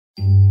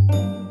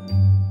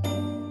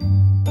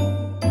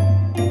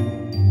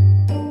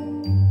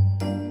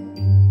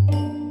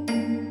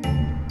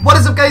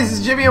guys,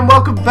 it's Jimmy and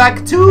welcome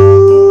back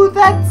to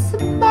That's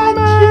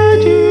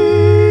Magic.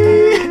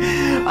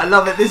 I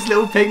love it, this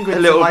little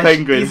penguin.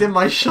 He's in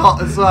my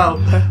shot as well.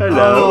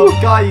 Hello. Oh,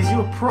 guys,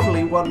 you're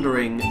probably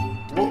wondering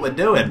what we're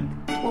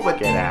doing.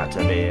 Get out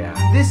of here.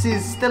 This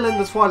is still in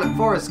the Twilight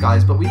Forest,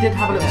 guys, but we did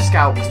have a little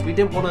scout because we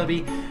didn't want to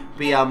be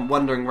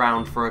wandering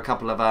around for a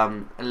couple of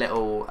a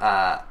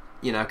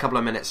couple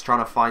of minutes trying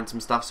to find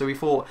some stuff. So we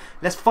thought,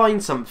 let's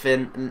find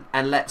something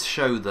and let's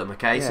show them.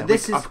 Okay, yeah, so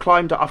this is. I've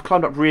climbed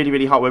up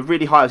really high. We're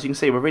really high, as you can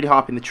see. We're really high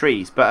up in the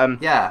trees.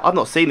 But yeah, I've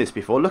not seen this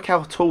before. Look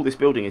how tall this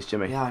building is,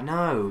 Jimmy. Yeah, I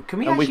know. Can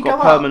we and actually we've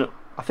got go permanent. up?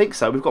 I think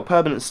so. We've got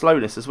permanent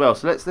slowness as well.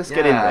 So let's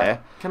get in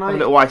there. Can have a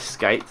little ice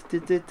skate.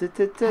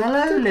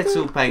 Hello,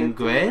 little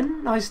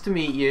penguin. Nice to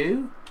meet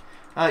you.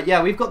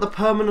 Yeah, we've got the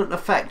permanent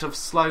effect of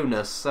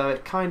slowness, so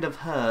it kind of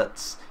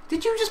hurts.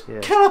 Did you just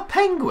kill a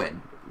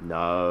penguin?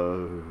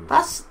 No.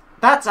 That's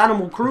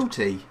animal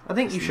cruelty. I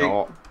think you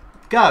should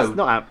go. It's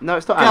not. No,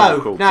 it's not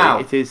animal cruelty. Now.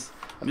 It is.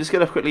 I'm just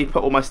going to quickly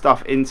put all my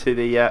stuff into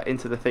the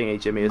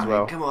thingy, Jimmy, as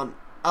well. Come on,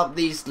 up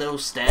these little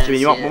stairs. Jimmy,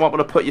 you might want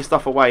to put your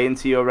stuff away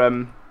into your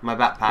my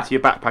backpack. Into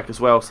your backpack as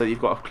well, so you've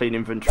got a clean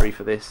inventory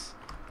for this.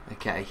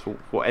 Okay. For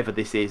whatever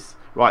this is.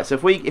 Right. So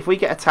if we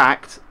get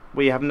attacked,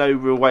 we have no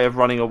real way of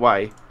running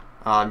away.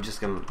 I'll do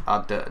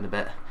it in a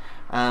bit.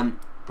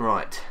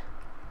 Right.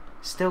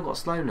 Still got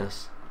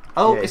slowness.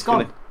 Oh, Yeah, it's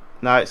gone.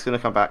 No, it's gonna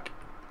come back.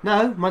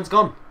 No, mine's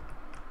gone.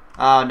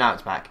 Oh, now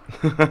it's back.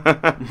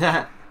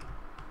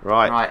 Right.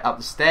 Right, up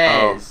the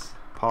stairs.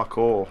 Oh,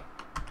 parkour.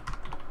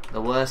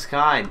 The worst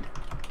kind.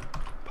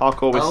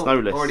 Parkour with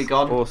slowness. Already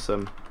gone.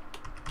 Awesome.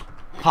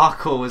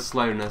 Parkour with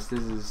slowness.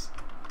 This is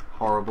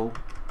horrible.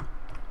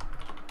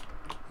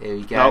 Here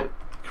we go. Nope.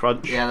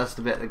 Crunch. Yeah, that's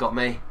the bit that got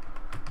me.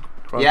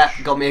 Crunch. Yeah,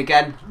 got me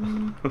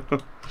again.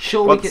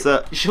 Sure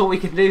we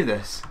can do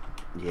this.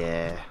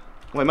 Yeah.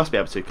 Well, we must be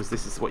able to, because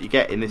this is what you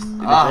get in this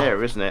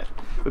area, isn't it?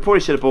 We probably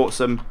should have bought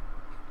some.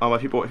 Oh,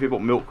 if you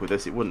bought milk with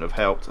this, it wouldn't have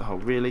helped. Oh,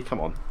 really? Come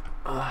on.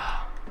 I'm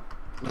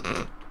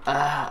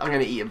going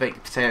to eat a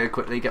baked potato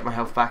quickly, get my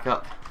health back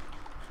up.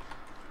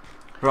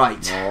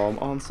 Right. Nom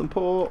on some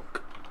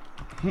pork.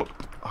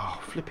 Oh,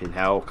 flipping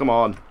hell. Come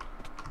on.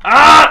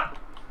 Ah!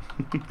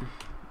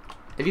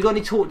 Have you got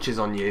any torches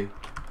on you?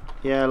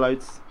 Yeah,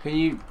 loads. Can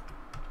you...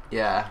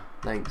 Yeah,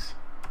 thanks.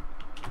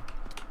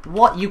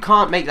 What? You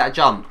can't make that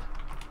jump?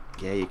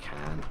 Yeah, you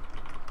can.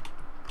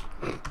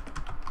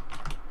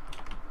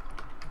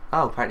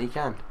 Oh, apparently you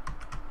can.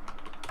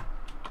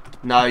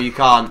 No, you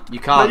can't. You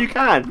can't. No, you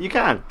can. You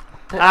can.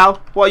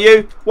 Ow! What are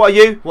you? What are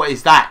you? What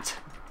is that?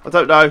 I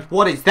don't know.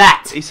 What is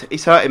that?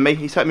 He's hurting me.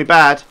 He's hurting me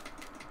bad.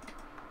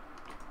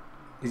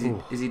 Is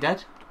he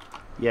dead?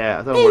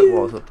 Yeah, I don't know what it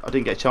was. I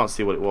didn't get a chance to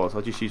see what it was.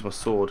 I just used my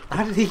sword.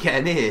 How did he get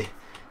in here?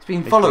 He's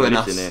been following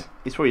us.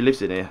 He probably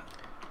lives in here.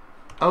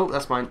 Oh,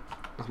 that's mine.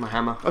 That's my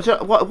hammer.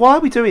 Why are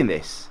we doing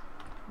this?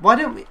 Why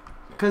don't we?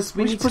 Because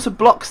we need to put some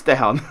blocks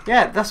down.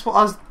 Yeah, that's what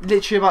I was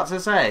literally about to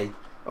say.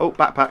 Oh,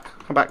 backpack.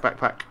 Come back,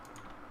 backpack.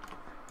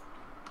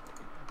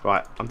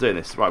 Right, I'm doing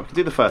this. Right, we can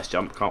do the first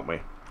jump, can't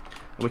we?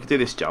 And we can do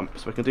this jump,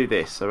 so we can do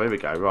this. So here we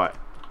go. Right.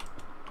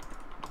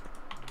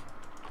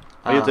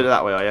 Oh, you'll do it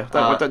that way, are you?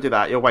 Don't do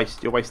that. You'll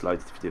waste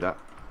loads if you do that.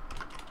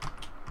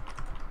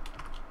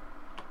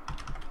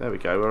 There we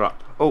go. We're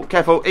up. Oh,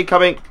 careful!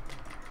 Incoming.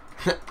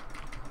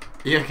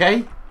 You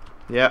okay?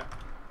 Yeah.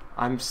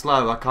 I'm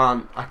slow. I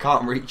can't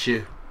reach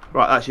you.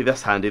 Right, actually,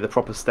 that's handy. The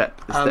proper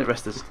step.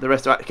 The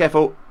rest. Right,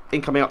 careful!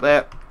 Incoming up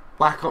there.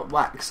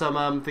 Whack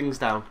some things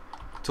down.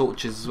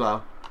 Torches as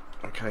well.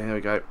 Okay, here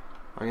we go.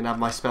 I'm gonna have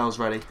my spells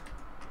ready.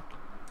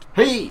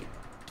 Hey!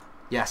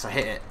 Yes, I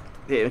hit it.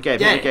 Hit him again.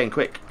 Hit him again,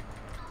 quick.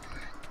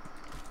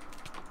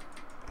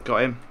 Got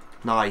him.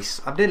 Nice.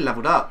 I've been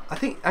leveled up. I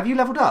think. Have you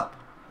leveled up?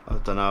 I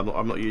don't know.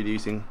 I'm not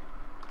using.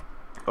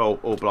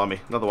 Oh, blimey!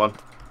 Another one.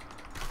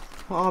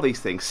 What are these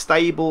things?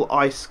 Stable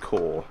ice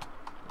core.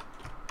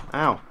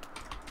 Ow.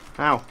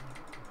 Ow.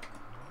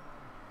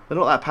 They're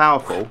not that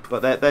powerful,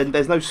 but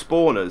there's no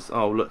spawners.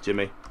 Oh, look,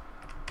 Jimmy.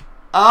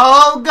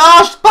 Oh,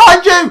 gosh!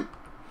 Behind you!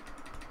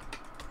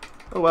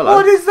 Oh, hello.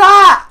 What is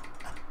that?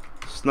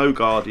 Snow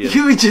Guardian.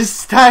 You were just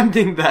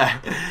standing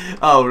there.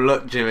 Oh,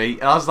 look, Jimmy.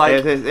 And I was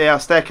like... Yeah,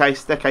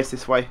 staircase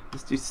this way.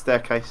 Let's use the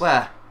staircase.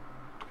 Where?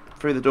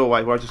 Through the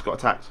doorway where I just got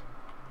attacked.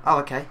 Oh,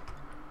 okay.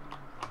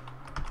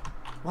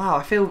 Wow,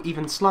 I feel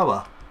even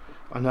slower.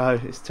 I know,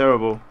 it's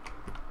terrible.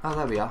 Oh,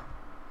 there we are.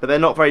 But they're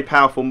not very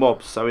powerful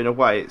mobs, so in a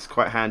way it's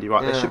quite handy.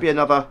 Right, there should be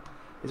another...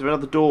 Is there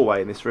another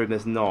doorway in this room?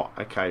 There's not.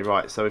 Okay,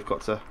 right, so we've got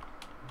to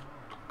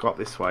go up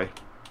this way.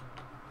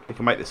 We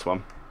can make this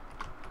one.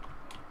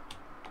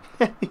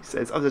 He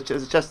says, oh, there's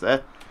a chest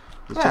there.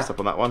 There's a chest up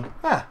on that one.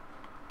 Where?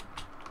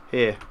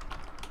 Here.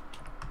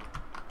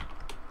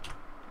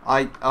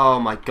 Oh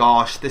my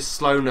gosh, this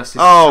slowness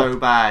is so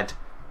bad.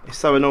 It's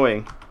so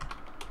annoying.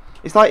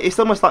 It's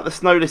almost like the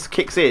slowness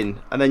kicks in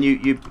and then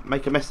you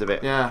make a mess of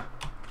it. Yeah.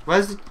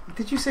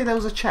 Did you say there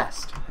was a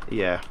chest?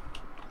 Yeah.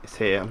 It's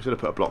here. I'm just going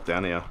to put a block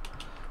down here.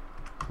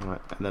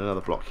 Right, and then another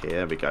block here.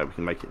 There we go. We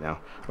can make it now.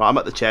 Right, I'm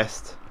at the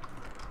chest.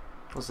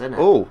 What's in it?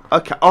 Oh,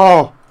 okay.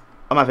 Oh,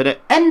 I'm having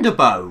it. Ender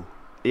bow.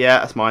 Yeah,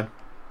 that's mine.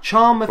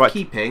 Charm of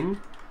keeping.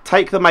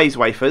 Take the maze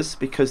wafers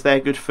because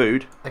they're good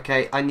food.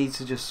 Okay, I need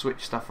to just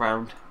switch stuff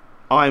around.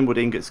 Ironwood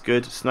ingot's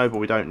good. Snowball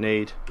we don't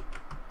need.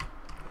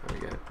 There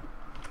we go.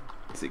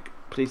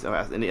 Please, oh,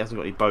 and it hasn't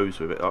got any bows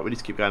with it. Right, we need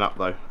to keep going up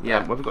though. Yeah.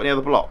 Have we got any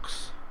other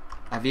blocks?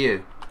 Have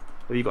you?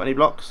 Have you got any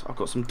blocks? I've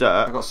got some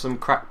dirt. I've got some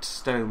cracked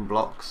stone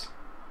blocks.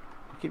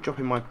 I keep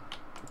dropping my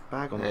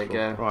bag on the floor.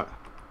 There you go. Right.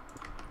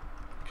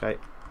 Okay,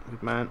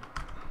 good man.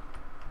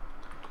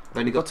 I've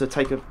only got to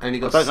take a. only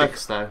got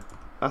 6 though.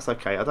 That's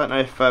okay. I don't know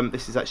if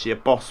this is actually a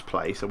boss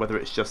place or whether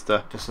it's just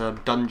a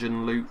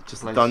dungeon loot.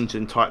 Just a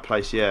dungeon type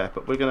place, yeah.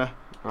 But we're gonna.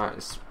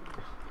 Right.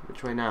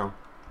 Which way now?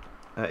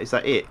 Is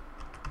that it?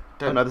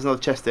 Oh no, there's another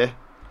chest here.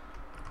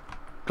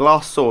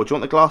 Glass sword. Do you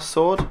want the glass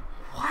sword?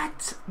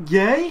 What?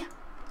 Yay!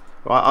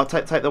 Right, I'll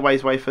take the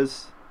ways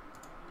wafers.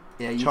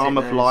 Yeah, you Charm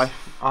take of those.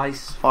 Life.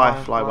 Ice.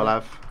 Firefly will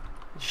have.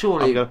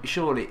 Surely,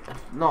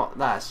 not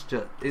that's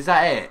just. Is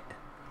that it?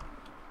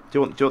 Do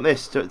you want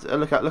this?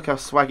 Look how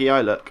swaggy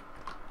I look.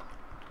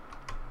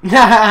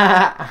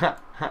 Yeah,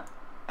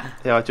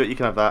 you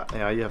can have that.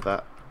 Yeah, you have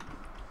that.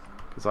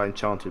 Because I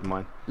enchanted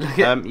mine. Look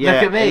at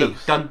me.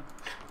 Looks... Dun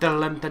dun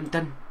dun dun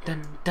dun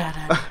dun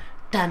dun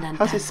dun.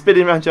 How's it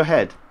spinning around your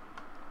head?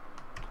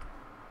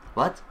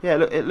 What? Yeah,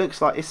 look. It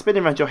looks like it's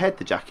spinning around your head.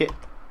 The jacket.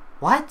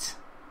 What?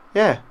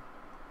 Yeah.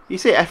 You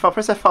see it? F5.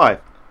 Press F5.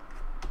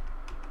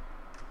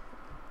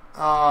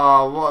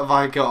 Oh, what have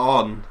I got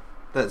on?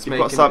 That's you've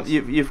got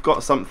you've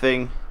got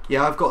something.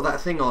 Yeah, I've got that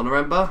thing on.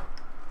 Remember?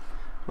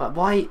 Like,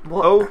 why?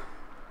 What? Oh.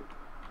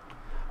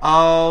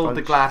 Oh,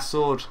 the glass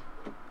sword. Is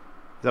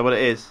that what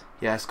it is?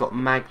 Yeah, it's got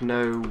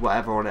magno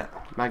whatever on it.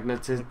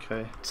 Magnetism.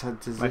 Okay.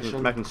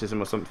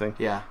 Magnetism or something.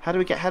 Yeah. How do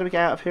we get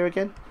out of here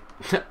again?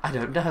 I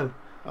don't know.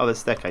 Oh, there's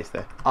a staircase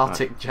there.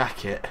 Arctic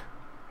jacket.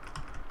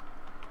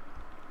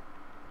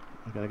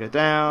 I'm gonna go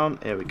down.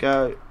 Here we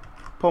go.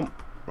 Pump.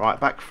 Right,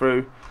 back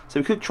through. So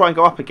we could try and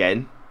go up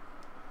again.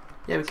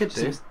 Yeah, we could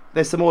do.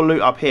 There's some more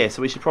loot up here,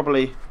 so we should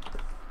probably.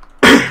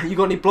 You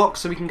got any blocks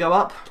so we can go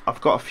up?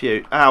 I've got a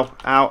few. Ow,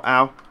 ow,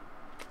 ow.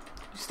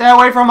 Stay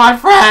away from my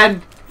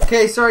friend!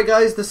 Okay, sorry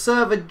guys, the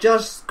server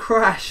just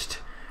crashed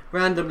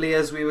randomly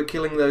as we were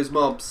killing those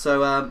mobs.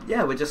 So,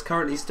 yeah, we're just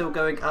currently still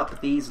going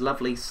up these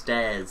lovely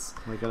stairs.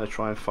 We're going to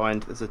try and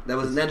find... There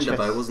was an ender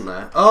bow, wasn't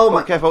there? Oh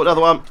my... Careful,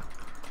 another one.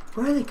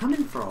 Where are they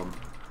coming from?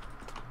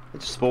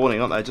 They're just spawning,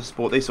 aren't they? Just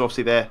spawn. These are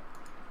obviously their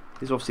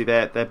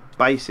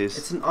bases.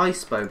 It's an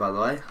ice bow, by the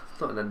way.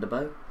 It's not an ender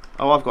bow.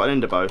 Oh, I've got an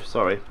ender bow.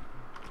 Sorry.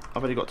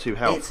 I've only got 2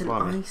 health. It's an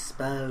ice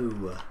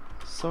bow.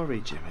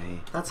 Sorry,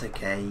 Jimmy. That's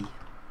okay.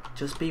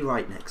 Just be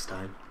right next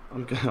time.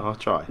 I'll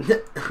try.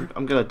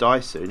 I'm gonna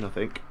die soon, I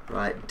think.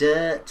 Right,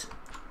 dirt.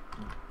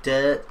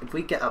 If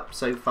we get up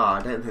so far,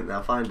 I don't think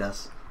they'll find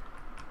us.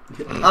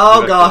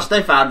 Oh gosh,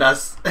 they found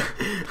us.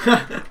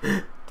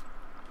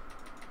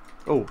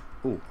 Oh.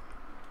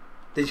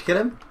 Did you kill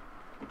him?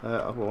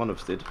 Well, one of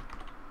us did.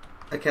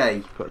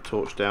 Okay. Put a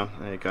torch down.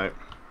 There you go.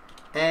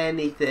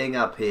 Anything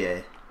up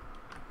here?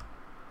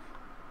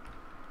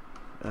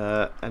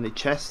 Any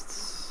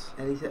chests?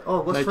 Anything?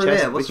 Oh, what's no through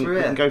chest. here? What's through here?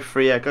 We can go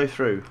through. Yeah, go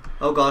through.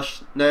 Oh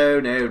gosh, no.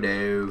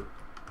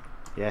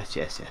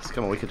 Yes.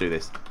 Come on, we can do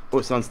this. Oh,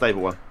 it's an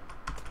unstable one.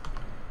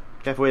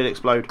 Careful, it'll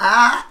explode.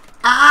 Run!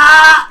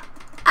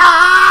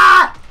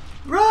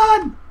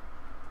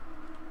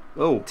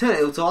 Oh. Turn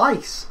it into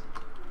ice.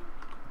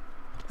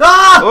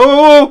 Ah!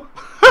 Oh!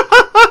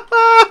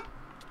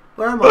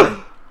 Where am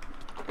I?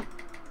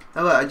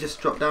 Oh wait, I just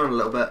dropped down a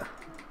little bit.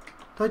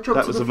 Did I drop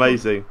that was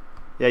amazing.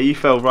 Yeah, you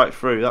fell right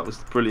through. That was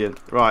brilliant.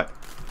 Right.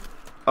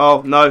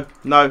 Oh, no.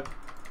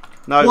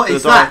 What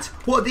is that?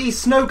 What are these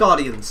snow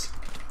guardians?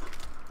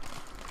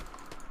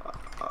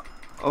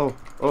 Oh.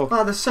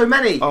 Wow, there's so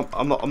many.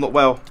 I'm not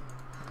well.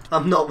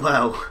 I'm not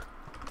well.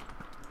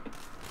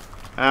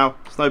 Ow.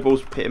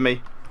 Snowball's hitting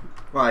me.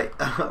 Right.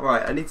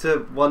 Right. I need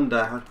to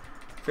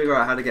figure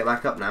out how to get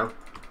back up now.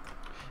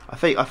 I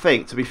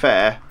think, to be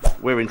fair,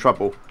 we're in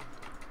trouble.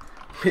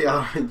 We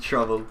are in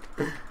trouble.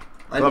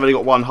 I've only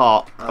got 1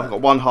 heart. I've got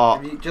 1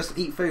 heart. You just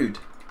eat food.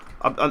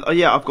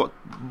 Yeah, I've got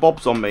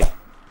bobs on me.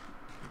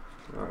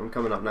 Right, I'm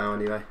coming up now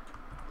anyway.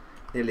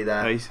 Nearly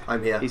there. No,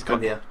 I'm here.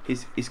 I'm here.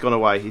 He's gone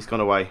away.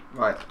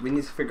 Right, we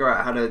need to figure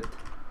out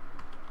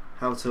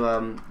how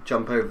to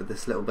jump over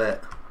this little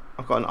bit.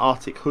 I've got an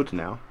Arctic hood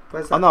now.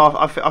 Where's that? Oh no,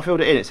 I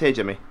filled it in. It's here,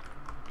 Jimmy.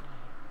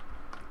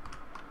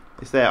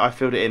 It's there. I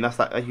filled it in. That's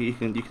that. You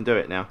can do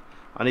it now.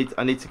 I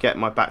need to get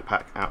my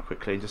backpack out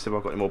quickly and just see if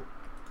I've got any more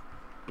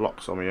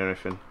blocks on me or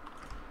anything.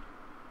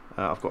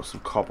 I've got some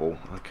cobble.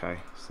 Okay,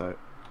 so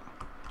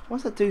why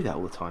does that do that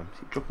all the time? Is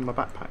it dropping my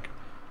backpack?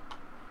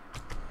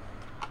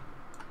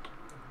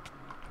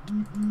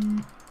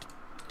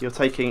 You're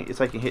taking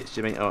hits,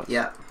 Jimmy. Oh,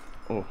 yeah.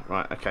 Oh,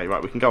 right. Okay,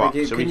 right. We can go up.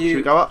 Should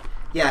we go up?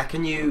 Yeah.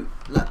 Can you?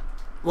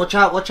 Watch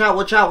out!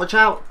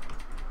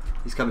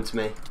 He's coming to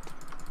me.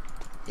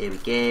 Here we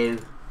go.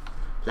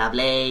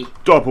 Lovely.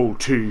 Double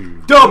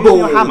team.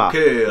 Double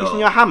kill. Using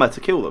your hammer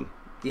to kill them.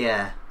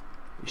 Yeah.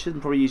 You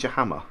shouldn't probably use your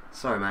hammer.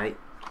 Sorry, mate.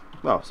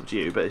 Well, it's up to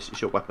you, but it's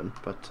your weapon.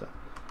 But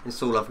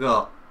It's all I've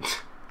got.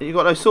 You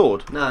got no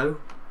sword? No.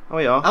 Oh,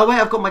 yeah. Oh, wait,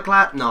 I've got my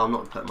glass. No, I'm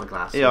not putting my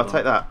glass. Yeah, I'll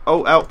take that.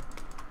 Oh, help.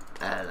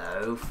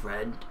 Hello,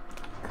 friend.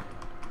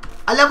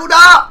 I leveled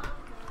up!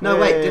 No,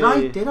 Yay. wait, did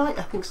I? Did I?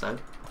 I think so.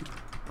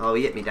 Oh,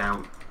 he hit me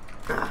down.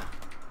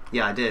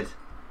 Yeah, I did.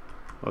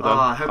 Well done.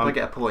 Oh, I hope I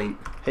get a point.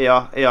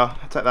 Here,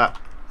 take that.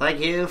 Thank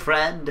you,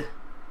 friend.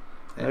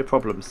 No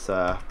problem,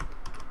 sir.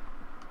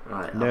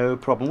 Right. No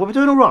problem. Well, we're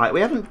doing all right.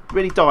 We haven't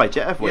really died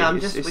yet, have we? Yeah, we're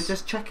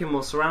just checking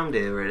what's around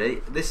here,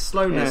 really. This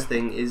slowness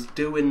thing is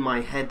doing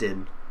my head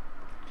in.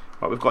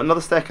 Right, we've got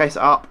another staircase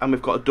up, and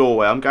we've got a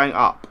doorway. I'm going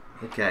up.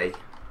 Okay.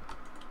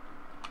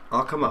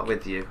 I'll come up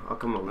with you.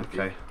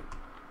 Okay.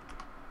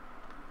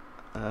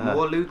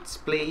 More loots,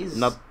 please.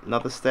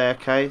 Another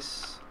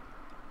staircase.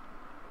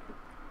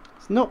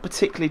 It's not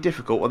particularly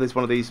difficult. Well, there's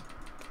one of these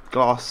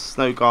glass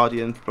snow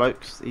guardian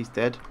blokes. He's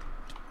dead.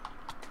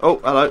 Oh,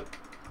 hello.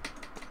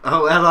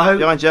 Oh, hello.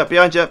 Behind you.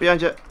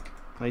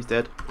 Oh, he's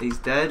dead. He's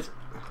dead.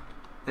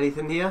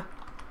 Anything here?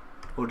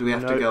 Or do we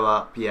have to go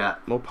up? Yeah.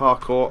 More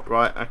parkour.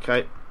 Right,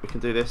 okay. We can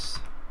do this.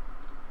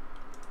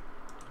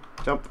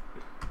 Jump.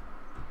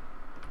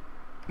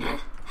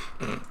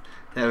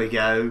 There we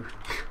go.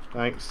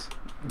 Thanks.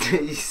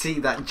 You see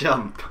that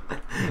jump?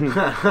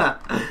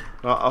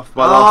 Off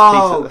my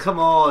last piece. Come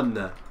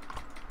on.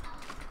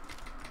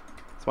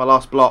 It's my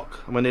last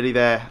block, and we're nearly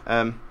there.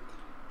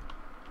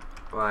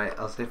 Right,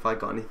 I'll see if I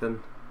got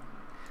anything.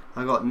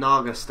 I got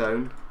Naga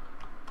stone.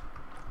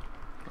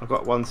 I've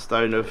got one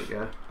stone of. There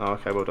you go. Oh,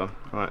 okay, well done.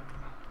 Right.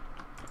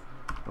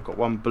 I've got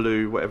one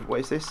blue. Whatever. What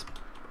is this?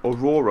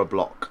 Aurora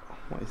block.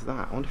 What is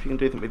that? I wonder if you can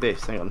do anything with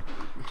this. Hang on.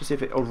 Just see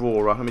if it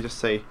Aurora. Let me just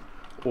see.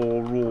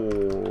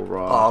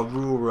 Aurora.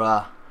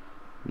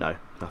 No,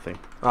 nothing.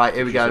 Right,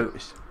 here we go.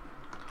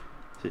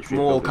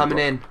 More coming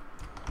in.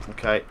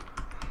 Okay.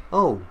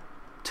 Oh,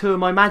 2 of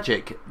my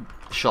magic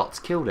shots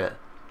killed it.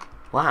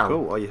 Wow.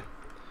 Cool. Are you?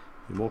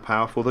 You're more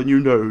powerful than you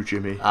know,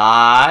 Jimmy.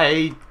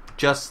 I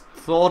just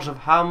thought of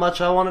how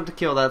much I wanted to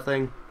kill that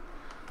thing.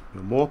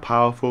 You're more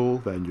powerful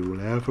than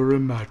you'll ever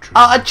imagine.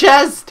 A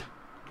chest!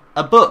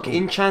 A book,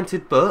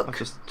 enchanted book. I've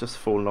just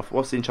fallen off.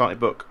 What's the enchanted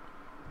book?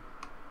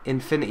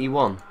 Infinity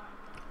 1.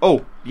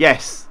 Oh,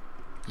 yes.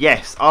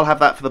 Yes, I'll have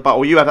that for the bow.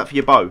 Or you have that for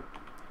your bow.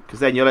 Because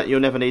then you'll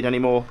never need any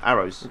more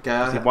arrows. Okay.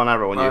 Just need one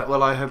arrow on you. Right,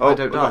 well, I hope I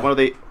don't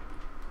die.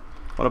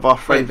 One of our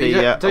friendly...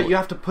 don't you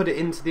have to put it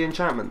into the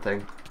enchantment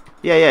thing?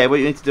 Yeah, well,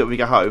 you need to do it when we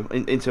go home.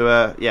 Into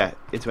an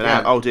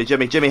hour. Oh, dear,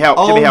 Jimmy, help.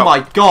 Oh, Jimmy, help. my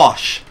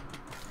gosh.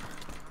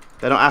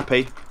 They're not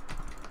happy.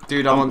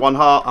 Dude, I'm on one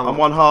heart. I'm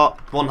one heart.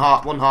 One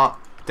heart.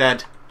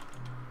 Dead.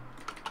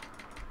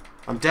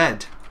 I'm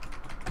dead.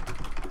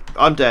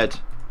 I'm dead.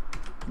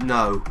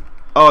 No.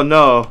 Oh,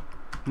 no.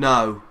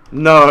 No.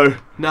 No.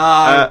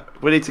 No.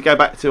 We need to go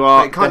back to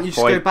our Wait, can't you death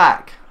just point. go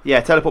back?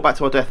 Yeah, teleport back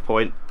to our death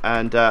point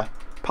and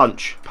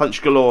punch.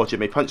 Punch galore,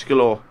 Jimmy. Punch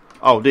galore.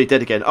 Oh, dude,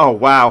 dead again. Oh,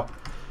 wow.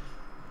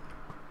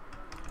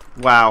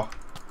 Wow.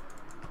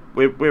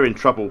 We're in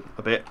trouble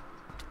a bit.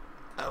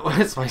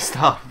 Where's my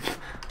stuff?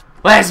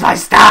 Where's my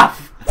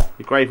stuff?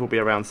 Your grave will be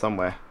around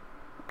somewhere.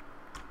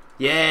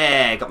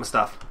 Yeah, got my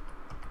stuff.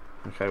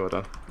 Okay, well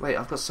done. Wait,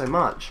 I've got so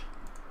much.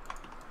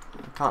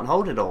 I can't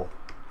hold it all.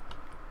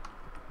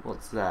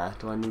 What's there?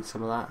 Do I need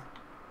some of that?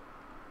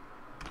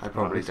 I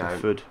probably don't.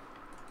 Food.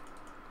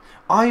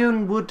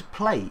 Ironwood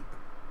plate.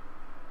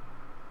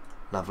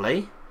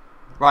 Lovely.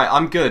 Right,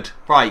 I'm good.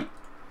 Right.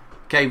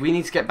 Okay, we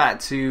need to get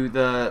back to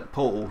the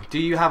portal. Do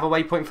you have a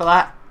waypoint for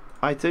that?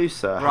 I do,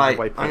 sir. Right,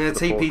 I'm going to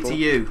TP to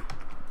you.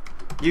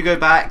 You go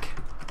back.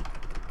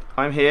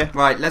 I'm here.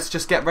 Right, let's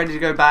just get ready to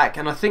go back.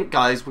 And I think,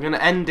 guys, we're going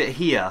to end it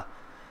here.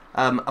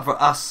 For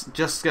us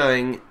just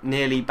going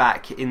nearly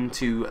back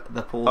into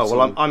the portal. Oh,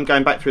 well, I'm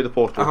going back through the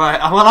portal. Alright,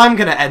 well, I'm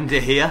going to end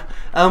it here.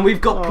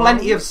 We've got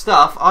plenty of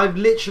stuff. I've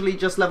literally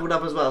just leveled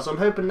up as well. So I'm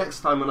hoping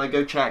next time when I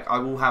go check, I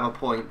will have a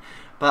point.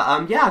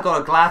 But, yeah, I've got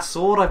a glass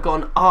sword. I've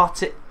got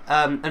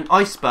an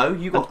ice bow.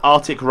 You got an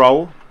Arctic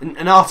roll.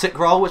 An Arctic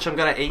roll, which I'm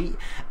going to eat.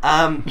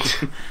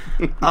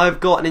 I've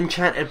got an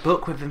enchanted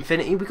book with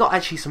infinity. We got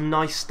actually some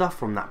nice stuff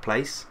from that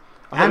place.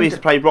 I think we used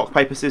to play rock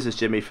paper scissors,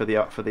 Jimmy, for the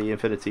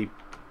infinity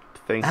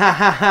thing.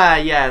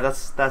 Yeah,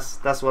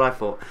 that's what I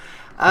thought.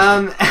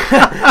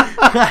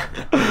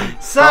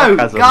 So,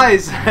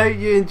 guys, hope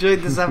you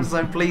enjoyed this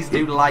episode. Please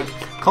do like,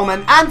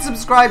 comment, and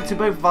subscribe to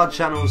both of our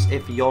channels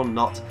if you're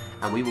not.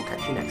 And we will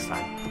catch you next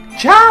time.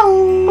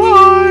 Ciao!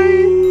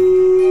 Bye!